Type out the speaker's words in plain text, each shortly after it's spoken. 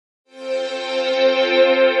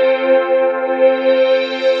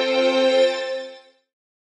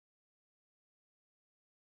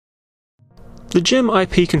The JEM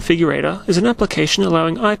IP Configurator is an application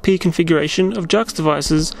allowing IP configuration of Jacques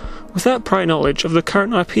devices without prior knowledge of the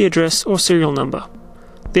current IP address or serial number.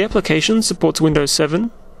 The application supports Windows 7,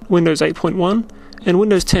 Windows 8.1, and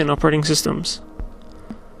Windows 10 operating systems.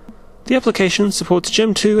 The application supports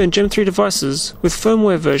JEM2 and JEM3 devices with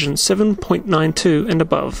firmware version 7.92 and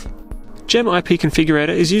above. JEM IP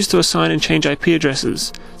Configurator is used to assign and change IP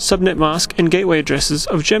addresses, subnet mask and gateway addresses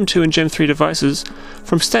of JEM2 and JEM3 devices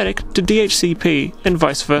from static to DHCP and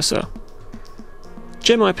vice versa.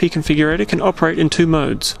 JEM IP Configurator can operate in two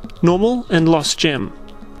modes, Normal and Lost JEM.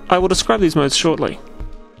 I will describe these modes shortly.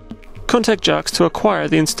 Contact Jacques to acquire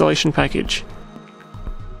the installation package.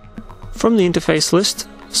 From the interface list,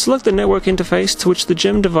 select the network interface to which the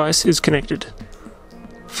JEM device is connected.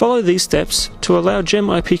 Follow these steps to allow JEM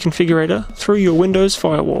IP Configurator through your Windows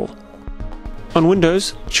firewall. On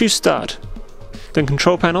Windows, choose Start, then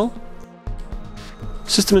Control Panel,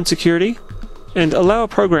 System and Security, and Allow a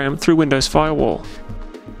program through Windows Firewall.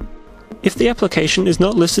 If the application is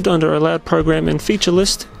not listed under Allowed Program and Feature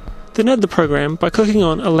List, then add the program by clicking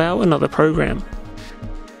on Allow another program.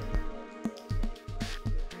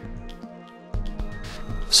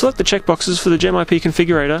 Select the checkboxes for the JEM IP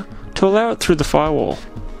Configurator to allow it through the firewall.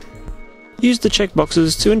 Use the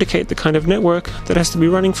checkboxes to indicate the kind of network that has to be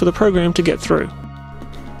running for the program to get through.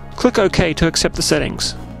 Click OK to accept the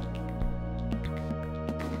settings.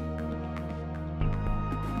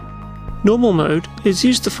 Normal mode is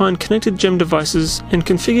used to find connected JEM devices and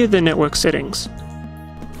configure their network settings.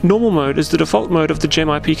 Normal mode is the default mode of the JEM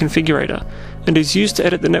IP Configurator and is used to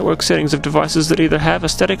edit the network settings of devices that either have a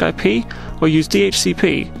static IP or use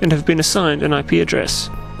DHCP and have been assigned an IP address.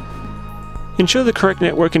 Ensure the correct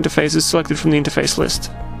network interface is selected from the interface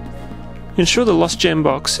list. Ensure the Lost JEM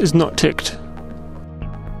box is not ticked.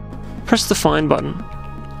 Press the Find button.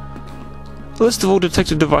 A list of all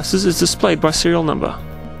detected devices is displayed by serial number.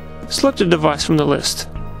 Select a device from the list.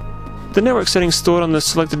 The network settings stored on the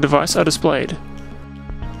selected device are displayed.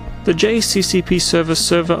 The JECP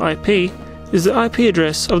server IP is the IP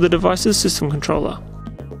address of the device's system controller.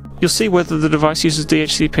 You'll see whether the device uses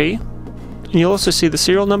DHCP, and you'll also see the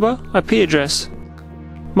serial number, IP address,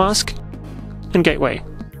 mask, and gateway.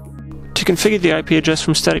 To configure the IP address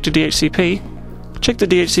from static to DHCP, check the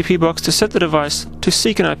DHCP box to set the device to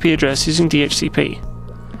seek an IP address using DHCP.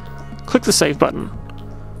 Click the Save button.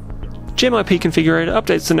 JEM IP Configurator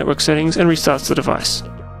updates the network settings and restarts the device.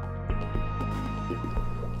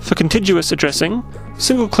 For contiguous addressing,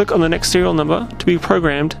 single-click on the next serial number to be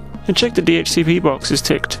programmed and check the DHCP box is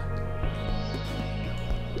ticked.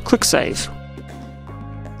 Click Save.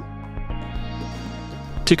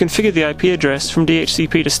 To configure the IP address from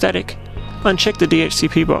DHCP to static, uncheck the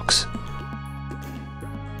DHCP box.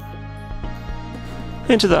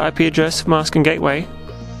 Enter the IP address, mask and gateway.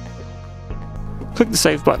 Click the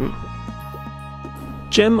Save button.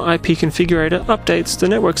 JEM IP Configurator updates the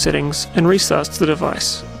network settings and restarts the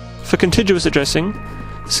device. For contiguous addressing,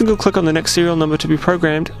 single-click on the next serial number to be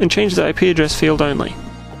programmed and change the IP address field only.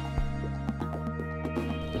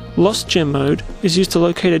 Lost JEM mode is used to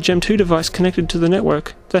locate a JEM2 device connected to the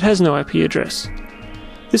network that has no IP address.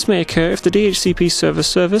 This may occur if the DHCP server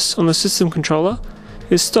service on the system controller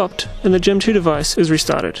is stopped and the JEM2 device is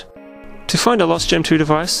restarted. To find a lost JEM2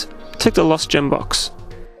 device, tick the Lost JEM box.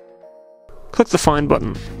 Click the Find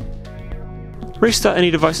button. Restart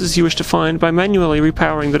any devices you wish to find by manually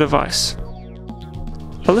repowering the device.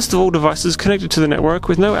 A list of all devices connected to the network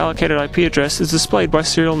with no allocated IP address is displayed by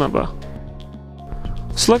serial number.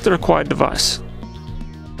 Select the required device.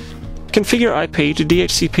 Configure IP to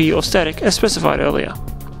DHCP or static as specified earlier.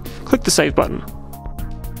 Click the Save button.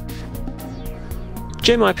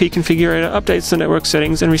 JEM IP Configurator updates the network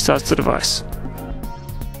settings and restarts the device.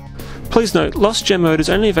 Please note, Lost JEM mode is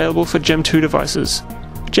only available for JEM2 devices.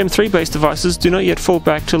 JEM3 based devices do not yet fall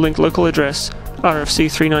back to linked local address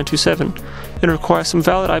RFC 3927 and require some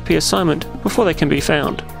valid IP assignment before they can be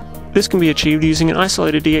found. This can be achieved using an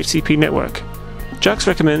isolated DHCP network. Jacques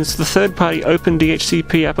recommends the third-party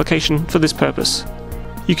OpenDHCP application for this purpose.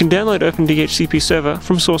 You can download OpenDHCP Server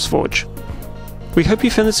from SourceForge. We hope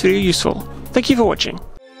you found this video useful. Thank you for watching.